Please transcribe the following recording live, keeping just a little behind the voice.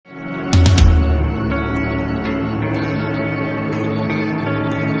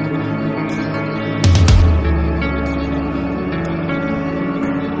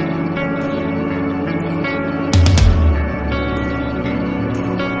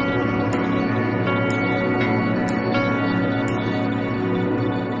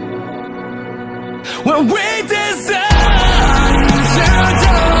When we design to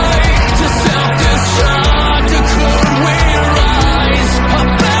die, to self-destruct, to could we rise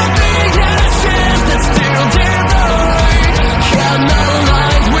above the ashes that still divide? Can the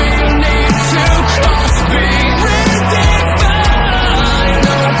light we need to cross be redefined?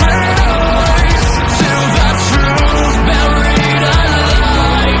 Open eyes to the truth buried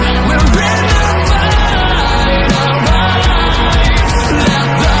alive. We're in the fight, our lives. Let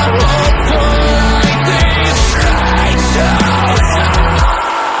the hopeful light these strikes outside.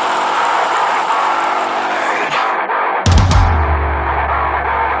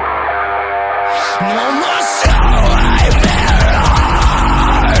 No more showing mirrors,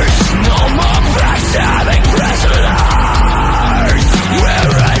 no more backstabbing prisoners.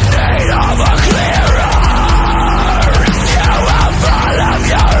 We're in need of a clearer. You have all of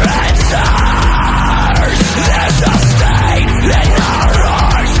your answers. There's a stain in our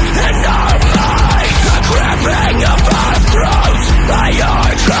hearts, in our minds, a cramping of our throats by your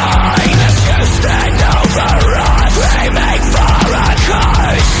crying. As you stand over us, aiming for a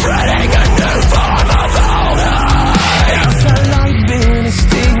cause, spreading a new form of all hate. Has the light been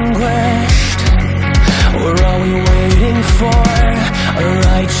extinguished? Or are we waiting for a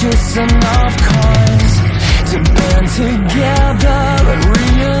righteous enough cause to band together and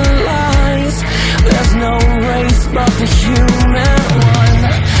realize there's no race but the human one?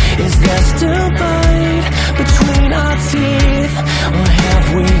 Is there still bite between our teeth? Or have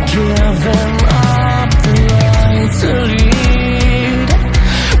we given up the right to lead?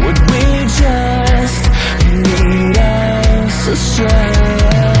 Would we just lead us astray?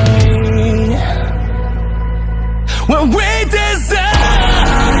 When we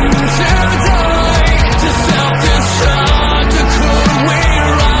design to die, to self-destruct, to could we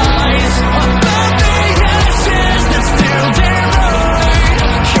rise above the ashes that still divide?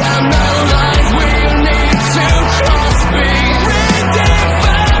 Can the light we need to cross be redefined?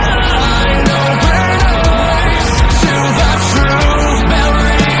 Open eyes to the truth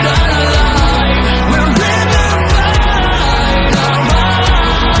buried alive. We're in the fight, our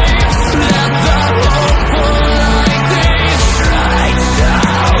lives. Let the hopeful light these strikes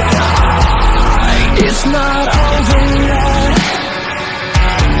outside. It's not over yet.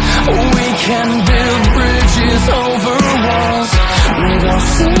 We can build bridges over walls. We don't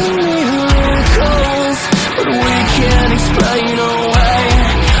see miracles, but we can't explain away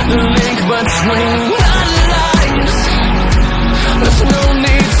the link between